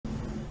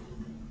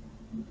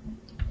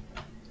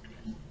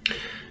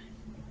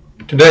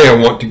Today I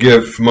want to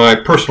give my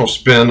personal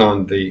spin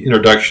on the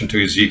introduction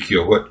to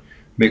Ezekiel, what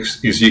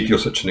makes Ezekiel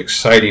such an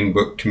exciting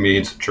book to me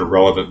and such a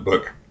relevant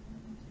book.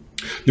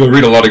 You'll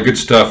read a lot of good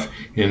stuff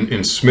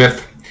in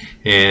Smith,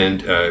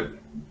 and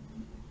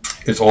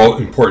it's all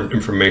important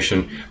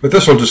information, but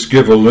this will just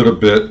give a little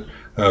bit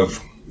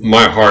of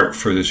my heart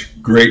for this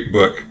great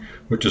book,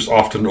 which is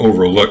often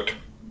overlooked.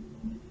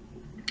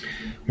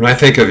 When I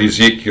think of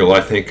Ezekiel, I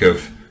think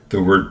of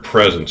the word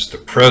presence, the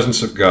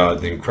presence of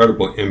God, the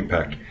incredible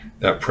impact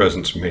that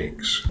presence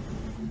makes.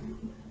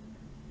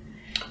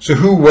 So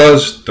who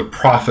was the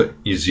prophet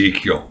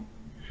Ezekiel?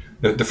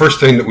 The first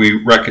thing that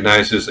we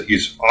recognize is that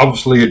he's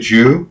obviously a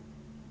Jew.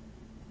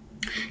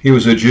 He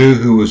was a Jew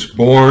who was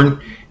born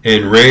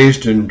and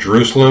raised in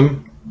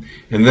Jerusalem,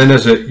 and then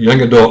as a young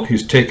adult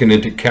he's taken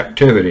into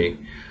captivity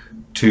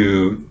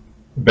to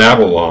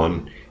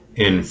Babylon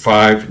in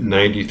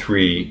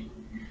 593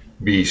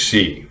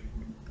 BC.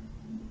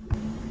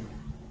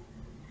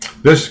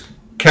 This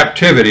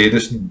captivity,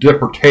 this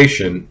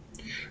deportation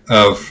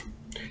of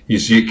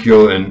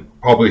Ezekiel and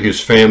probably his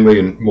family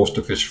and most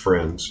of his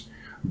friends,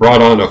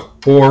 brought on a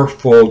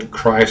fourfold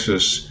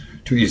crisis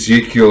to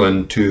Ezekiel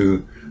and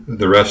to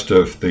the rest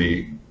of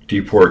the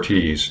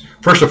deportees.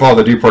 First of all,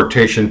 the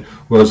deportation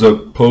was a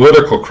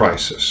political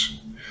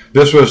crisis.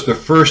 This was the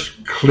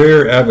first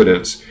clear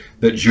evidence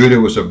that Judah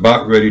was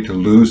about ready to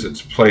lose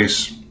its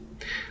place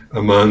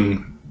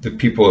among the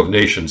people of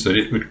nations, that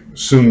it would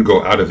soon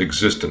go out of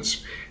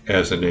existence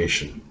as a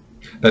nation.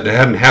 That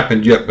hadn't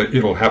happened yet, but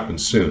it'll happen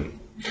soon.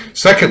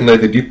 Secondly,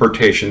 the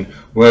deportation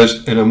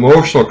was an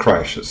emotional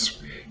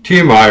crisis.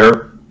 T.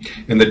 Meyer,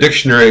 in the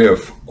Dictionary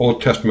of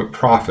Old Testament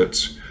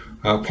Prophets,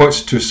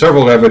 points to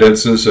several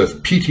evidences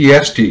of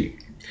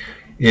PTSD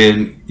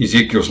in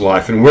Ezekiel's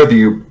life, and whether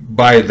you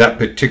buy that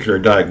particular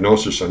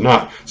diagnosis or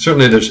not,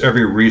 certainly there's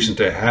every reason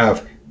to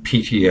have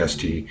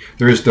PTSD.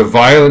 There is the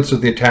violence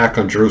of the attack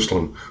on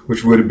Jerusalem,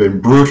 which would have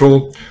been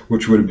brutal,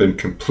 which would have been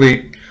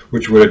complete,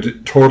 which would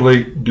have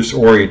totally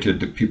disoriented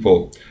the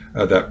people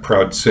of that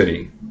proud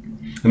city.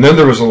 And then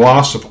there was a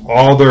loss of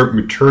all their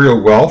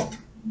material wealth.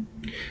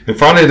 And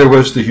finally there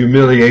was the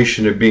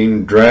humiliation of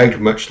being dragged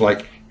much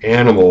like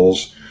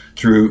animals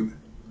through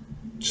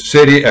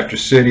city after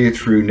city,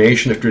 through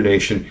nation after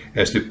nation,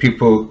 as the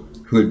people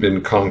who had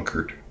been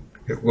conquered.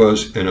 It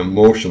was an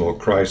emotional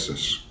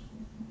crisis.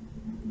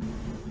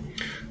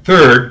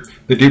 Third,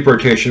 the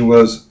deportation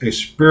was a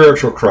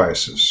spiritual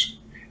crisis.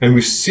 And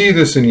we see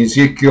this in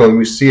Ezekiel, and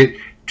we see it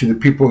to the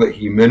people that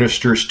he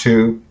ministers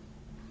to.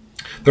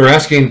 They're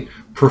asking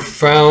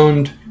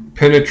profound,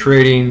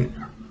 penetrating,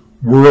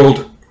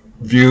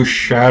 world-view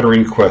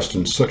shattering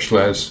questions, such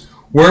as,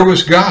 where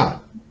was God?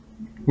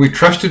 We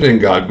trusted in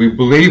God. We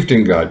believed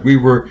in God. We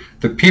were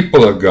the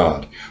people of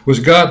God.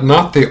 Was God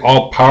not the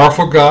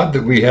all-powerful God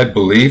that we had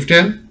believed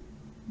in?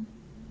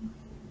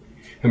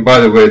 And by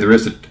the way, there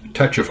is a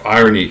touch of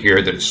irony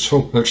here that is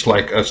so much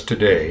like us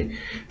today.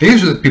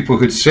 These are the people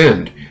who had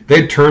sinned.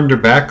 They'd turned their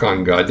back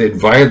on God. They'd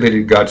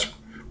violated God's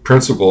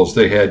principles.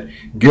 They had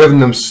given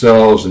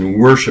themselves in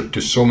worship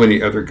to so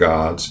many other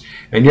gods.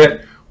 And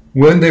yet,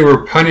 when they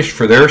were punished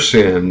for their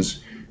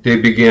sins, they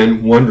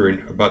began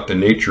wondering about the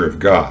nature of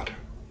God.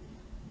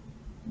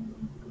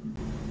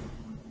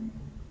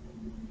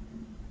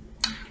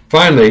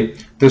 Finally,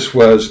 this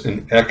was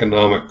an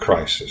economic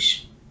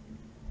crisis.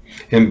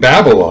 In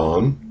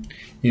Babylon,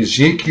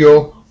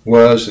 Ezekiel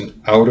was an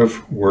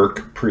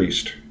out-of-work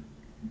priest.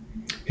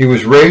 He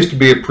was raised to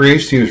be a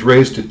priest. He was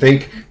raised to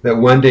think that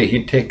one day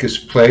he'd take his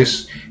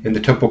place in the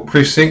temple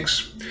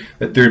precincts,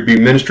 that there'd be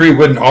ministry. It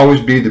wouldn't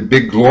always be the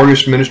big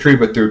glorious ministry,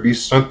 but there'd be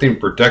something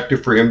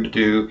protective for him to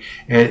do.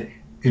 And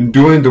in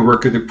doing the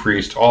work of the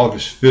priest, all of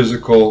his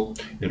physical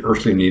and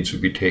earthly needs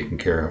would be taken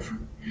care of.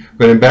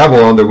 But in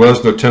Babylon, there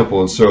was no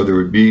temple, and so there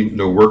would be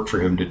no work for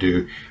him to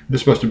do.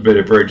 This must have been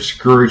a very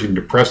discouraging,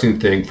 depressing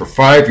thing for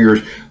 5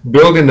 years,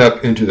 building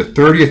up into the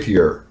 30th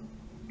year.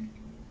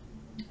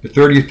 The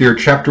 30th year,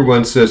 chapter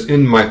 1 says,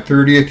 in my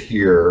 30th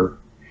year.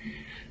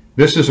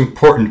 This is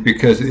important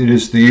because it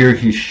is the year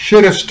he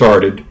should have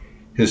started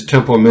his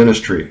temple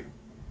ministry.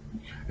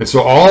 And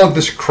so all of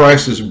this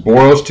crisis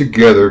boils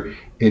together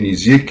in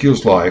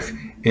Ezekiel's life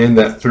in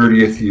that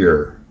 30th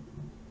year.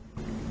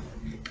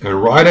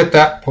 And right at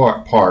that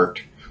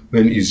part,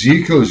 when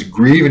Ezekiel is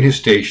grieving his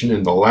station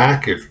and the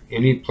lack of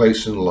any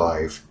place in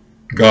life,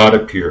 God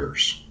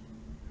appears.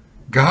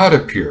 God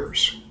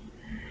appears.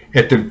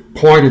 At the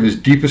point of his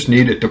deepest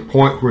need, at the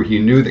point where he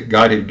knew that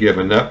God had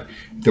given up,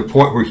 at the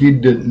point where he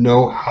didn't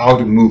know how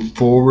to move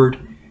forward,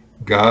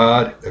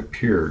 God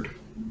appeared.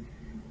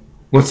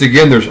 Once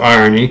again, there's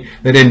irony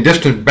that in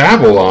distant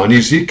Babylon,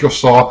 Ezekiel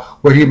saw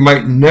what he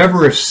might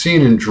never have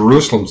seen in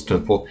Jerusalem's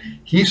temple.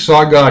 He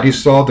saw God. He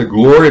saw the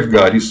glory of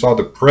God. He saw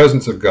the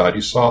presence of God.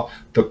 He saw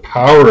the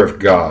power of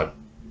God.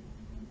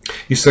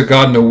 He saw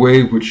God in a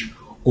way which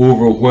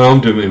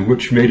overwhelmed him and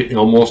which made it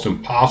almost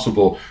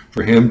impossible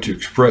for him to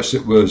express.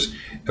 It was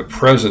a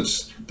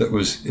presence that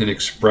was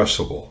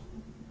inexpressible.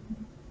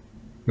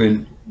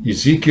 When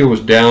Ezekiel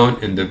was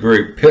down in the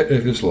very pit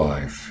of his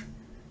life,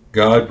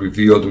 God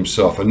revealed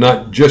himself, and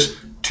not just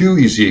to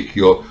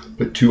Ezekiel,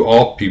 but to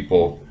all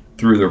people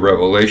through the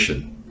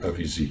revelation of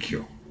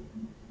Ezekiel.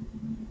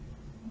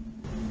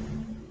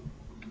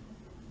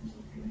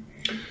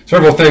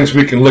 Several things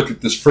we can look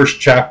at this first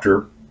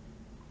chapter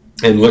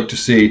and look to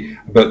see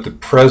about the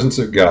presence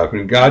of God.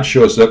 When God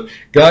shows up,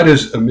 God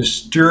is a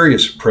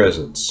mysterious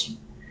presence.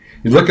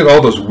 You look at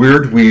all those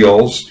weird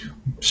wheels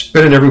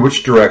spinning every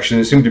which direction.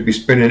 They seem to be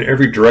spinning in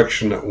every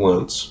direction at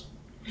once.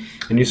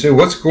 And you say,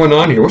 what's going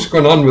on here? What's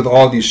going on with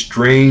all these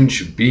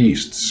strange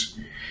beasts?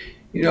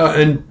 You know,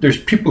 and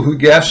there's people who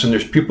guess, and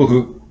there's people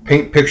who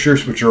paint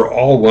pictures, which are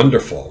all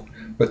wonderful.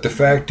 But the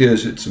fact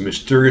is, it's a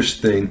mysterious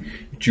thing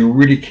that you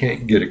really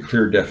can't get a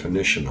clear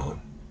definition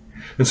on.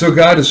 And so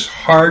God is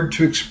hard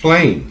to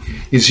explain.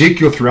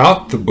 Ezekiel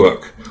throughout the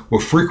book will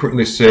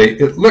frequently say,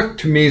 it looked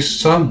to me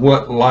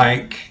somewhat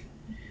like,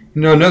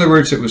 you know, in other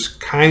words, it was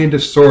kind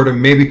of, sort of,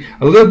 maybe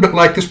a little bit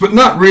like this, but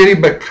not really,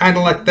 but kind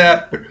of like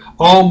that, but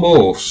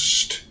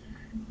almost.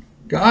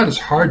 God is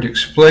hard to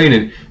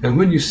explain, and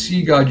when you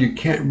see God, you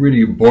can't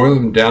really boil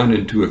him down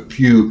into a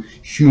few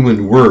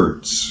human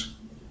words.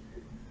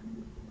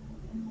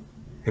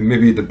 And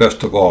maybe the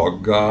best of all,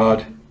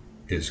 God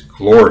is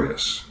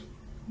glorious.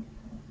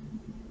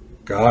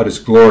 God is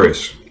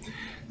glorious.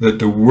 That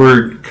the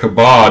word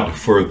kabod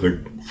for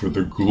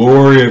the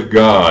glory of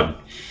God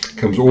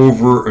comes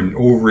over and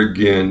over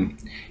again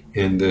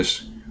in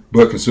this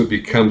book, and so it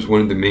becomes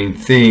one of the main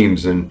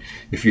themes. And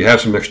if you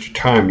have some extra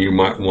time, you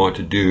might want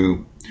to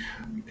do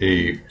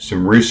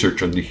some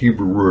research on the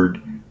Hebrew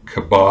word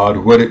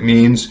kabod, what it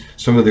means,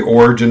 some of the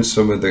origins,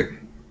 some of the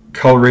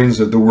colorings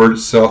of the word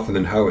itself, and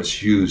then how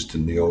it's used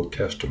in the Old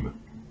Testament.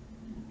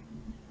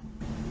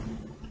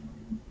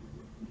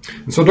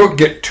 And so don't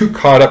get too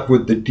caught up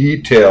with the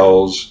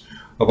details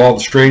of all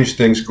the strange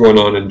things going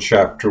on in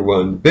chapter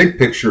 1. The big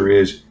picture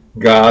is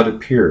God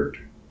appeared.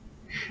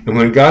 And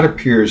when God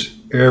appears,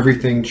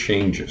 everything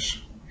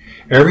changes.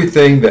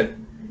 Everything that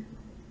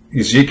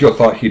Ezekiel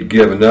thought he'd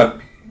given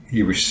up,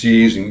 he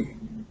receives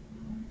in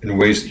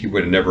ways that he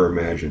would have never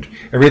imagined.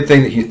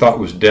 Everything that he thought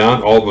was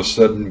down, all of a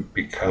sudden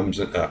becomes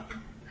an up.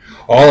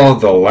 All of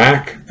the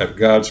lack of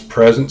God's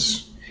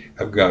presence,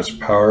 of God's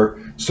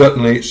power,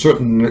 suddenly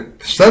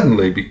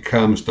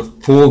becomes the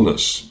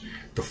fullness,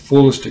 the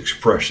fullest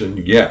expression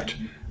yet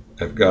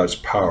of God's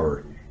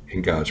power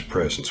and God's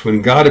presence.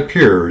 When God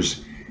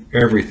appears,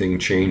 everything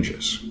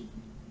changes.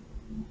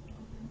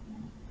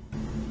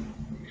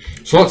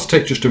 So let's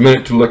take just a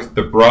minute to look at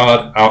the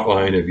broad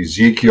outline of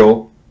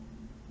Ezekiel.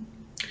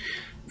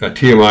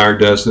 T.M. Meyer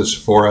does this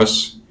for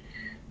us.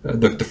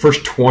 The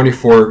first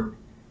 24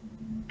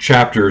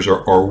 chapters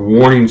are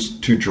warnings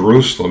to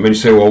Jerusalem. And you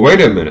say, well,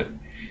 wait a minute.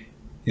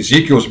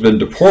 Ezekiel's been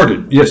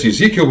deported. Yes,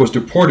 Ezekiel was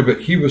deported,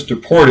 but he was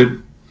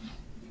deported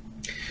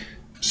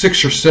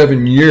 6 or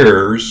 7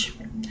 years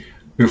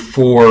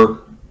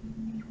before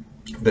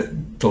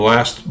the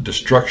last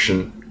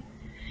destruction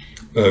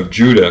of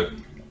Judah.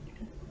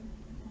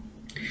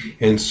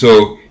 And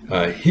so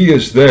he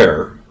is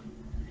there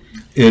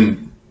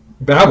in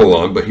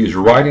Babylon, but he's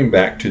writing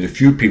back to the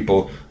few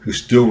people who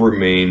still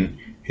remain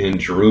in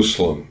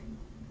Jerusalem.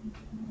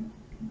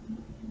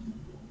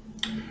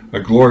 A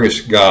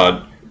glorious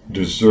God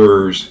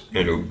deserves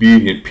an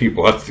obedient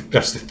people.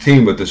 That's the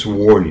theme of this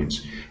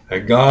warnings.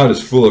 God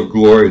is full of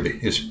glory, that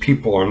his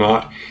people are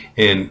not,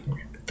 and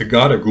the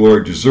God of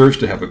glory deserves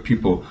to have a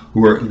people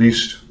who are at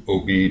least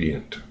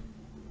obedient.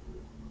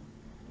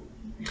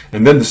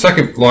 And then the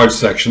second large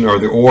section are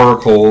the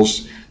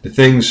oracles, the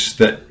things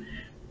that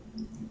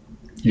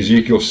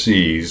Ezekiel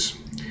sees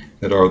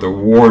that are the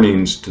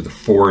warnings to the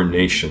foreign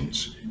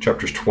nations,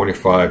 chapters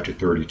 25 to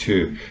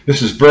 32.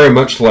 This is very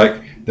much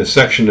like the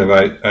section of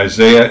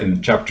Isaiah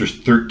in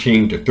chapters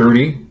 13 to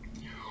 30,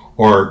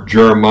 or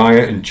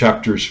Jeremiah in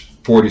chapters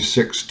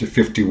 46 to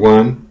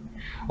 51.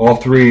 All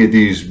three of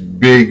these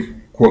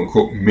big,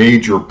 quote-unquote,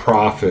 major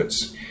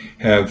prophets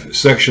have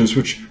sections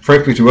which,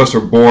 frankly, to us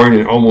are boring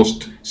and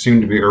almost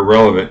seem to be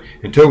irrelevant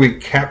until we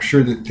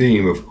capture the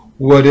theme of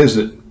what is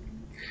it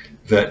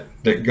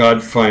that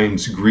God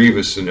finds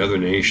grievous in other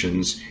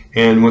nations,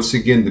 and once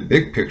again the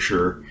big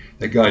picture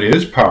that God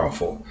is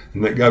powerful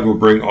and that God will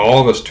bring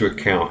all of us to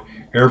account.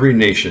 Every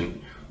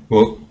nation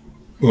will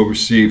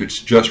receive its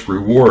just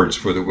rewards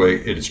for the way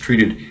it has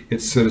treated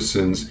its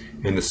citizens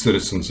and the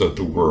citizens of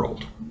the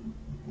world.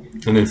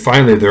 And then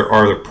finally there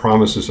are the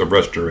promises of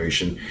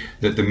restoration,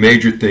 that the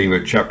major theme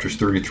of chapters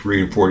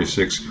 33 and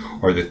 46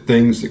 are the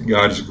things that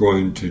God is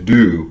going to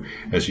do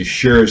as he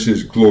shares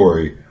his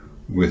glory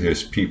with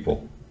his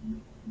people.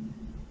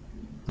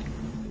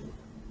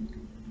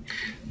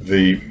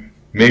 The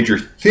major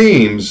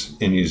themes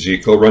in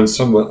Ezekiel run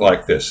somewhat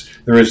like this.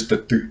 There is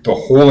the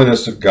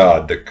holiness of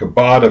God, the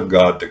kabod of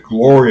God, the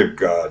glory of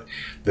God,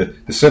 the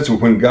sense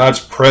of when God's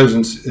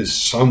presence is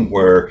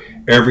somewhere,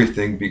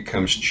 everything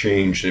becomes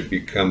changed. It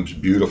becomes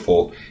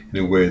beautiful in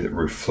a way that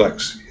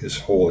reflects his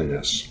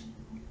holiness.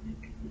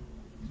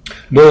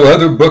 No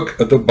other book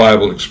of the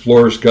Bible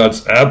explores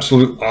God's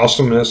absolute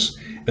awesomeness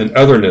and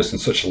otherness in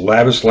such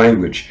lavish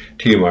language,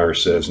 T. Meyer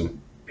says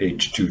in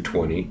page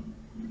 220.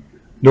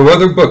 No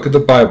other book of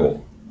the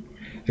Bible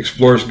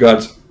explores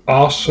God's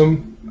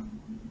awesome,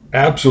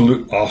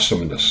 absolute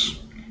awesomeness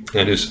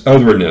and his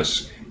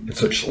otherness in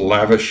such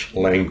lavish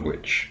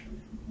language.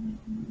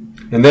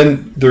 And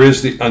then there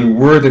is the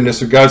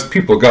unworthiness of God's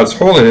people, God's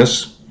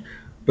holiness,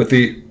 but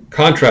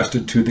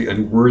contrasted to the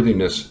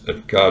unworthiness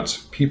of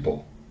God's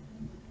people.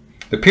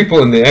 The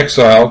people in the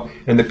exile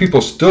and the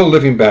people still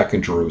living back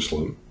in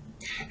Jerusalem,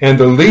 and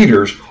the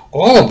leaders,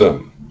 all of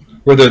them,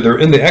 whether they're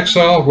in the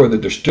exile, whether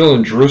they're still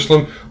in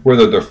Jerusalem,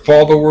 whether they're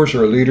followers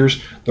or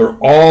leaders, they're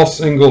all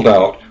singled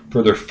out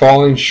for their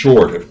falling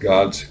short of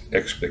God's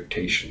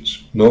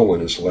expectations. No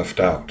one is left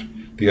out.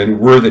 The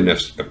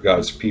unworthiness of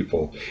God's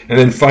people. And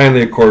then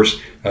finally, of course,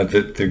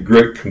 the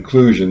great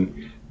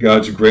conclusion,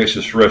 God's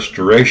gracious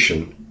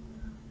restoration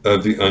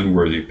of the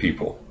unworthy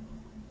people.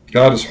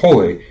 God is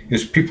holy,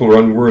 his people are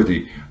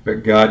unworthy,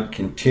 but God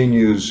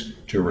continues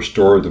to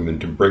restore them and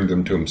to bring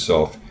them to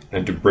himself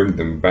and to bring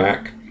them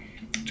back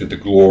to the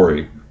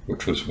glory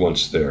which was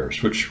once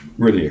theirs, which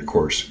really, of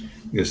course,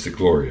 is the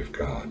glory of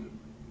God.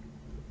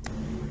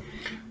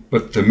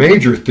 But the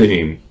major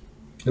theme,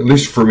 at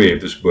least for me, of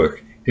this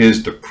book,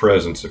 is the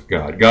presence of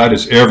God. God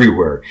is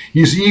everywhere.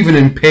 He's even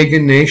in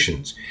pagan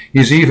nations.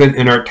 He's even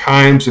in our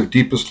times of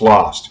deepest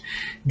loss.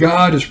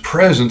 God is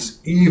present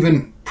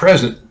even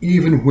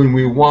when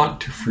we want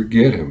to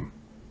forget him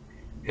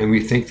and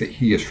we think that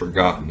he has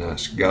forgotten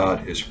us.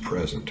 God is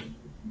present.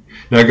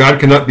 Now, God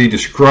cannot be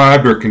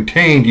described or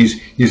contained.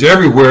 He's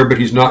everywhere, but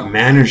he's not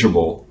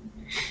manageable.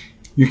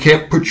 You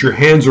can't put your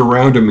hands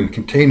around him and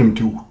contain him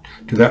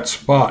to that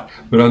spot.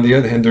 But on the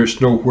other hand, there's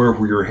nowhere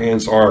where your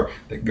hands are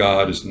that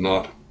God is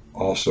not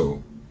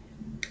also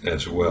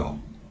as well.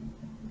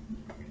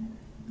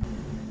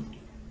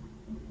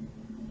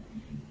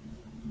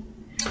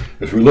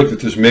 As we look at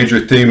this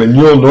major theme, and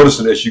you'll notice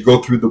it as you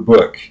go through the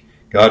book,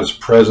 God is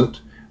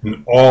present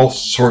in all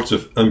sorts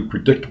of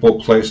unpredictable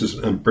places,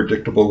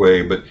 unpredictable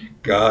way, but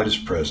God is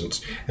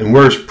present. And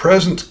where his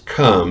presence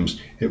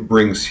comes, it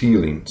brings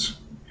healings.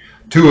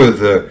 Two of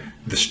the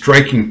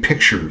striking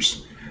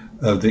pictures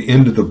of the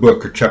end of the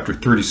book are chapter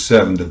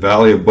 37, the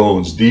Valley of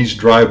Bones. These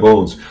dry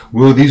bones,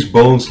 will these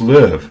bones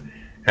live?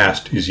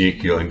 Asked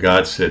Ezekiel, and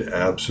God said,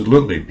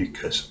 absolutely,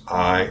 because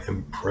I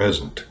am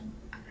present.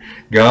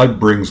 God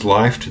brings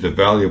life to the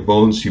Valley of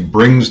Bones. He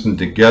brings them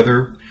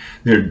together.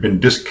 They had been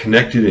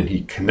disconnected, and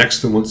he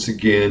connects them once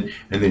again,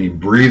 and then he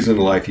breathes in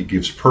life. He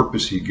gives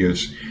purpose. He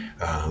gives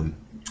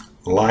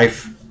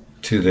life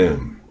to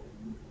them.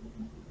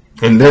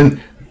 And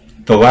then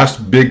the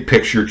last big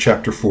picture,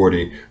 chapter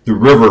 40, the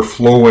river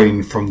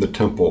flowing from the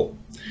temple,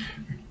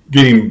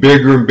 getting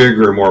bigger and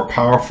bigger, more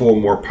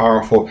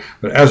powerful.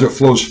 But as it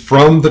flows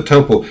from the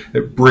temple,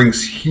 it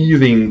brings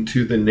healing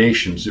to the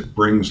nations. It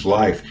brings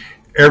life.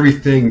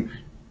 Everything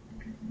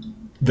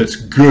that's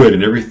good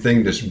and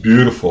everything that's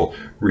beautiful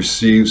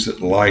receives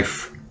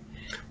life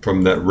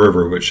from that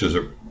river, which is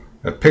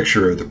a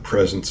picture of the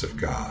presence of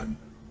God.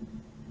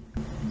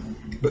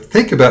 But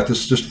think about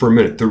this just for a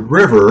minute. The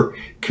river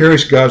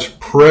carries God's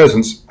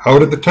presence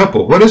out of the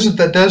temple. What is it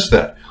that does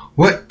that?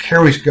 What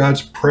carries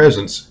God's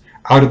presence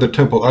out of the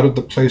temple, out of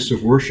the place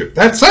of worship?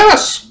 That's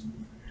us.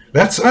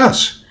 That's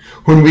us.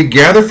 When we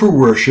gather for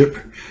worship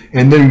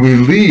and then we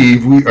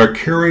leave, we are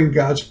carrying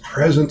God's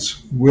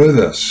presence with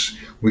us.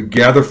 We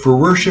gather for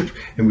worship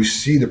and we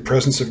see the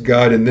presence of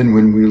God, and then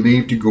when we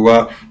leave to go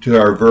out to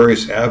our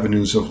various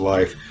avenues of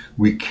life,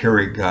 we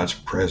carry God's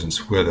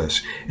presence with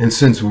us. And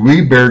since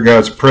we bear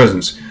God's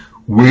presence,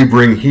 we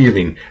bring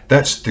healing.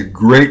 That's the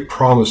great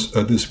promise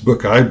of this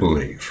book, I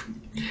believe,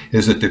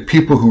 is that the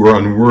people who are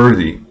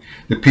unworthy,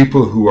 the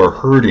people who are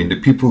hurting, the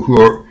people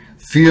who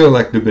feel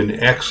like they've been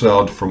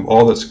exiled from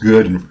all that's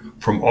good and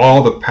from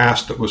all the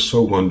past that was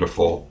so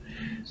wonderful,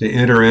 they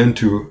enter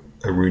into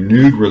a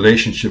renewed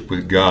relationship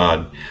with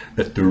God,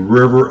 that the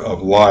river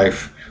of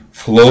life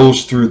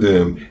flows through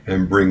them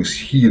and brings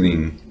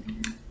healing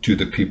to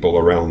the people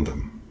around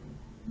them.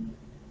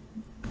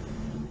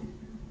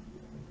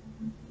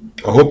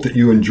 I hope that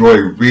you enjoy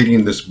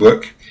reading this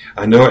book.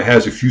 I know it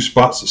has a few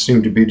spots that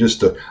seem to be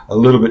just a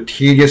little bit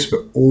tedious,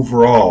 but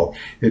overall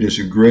it is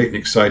a great and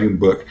exciting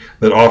book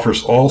that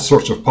offers all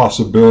sorts of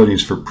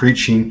possibilities for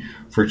preaching,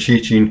 for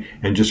teaching,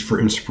 and just for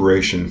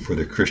inspiration for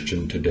the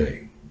Christian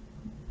today.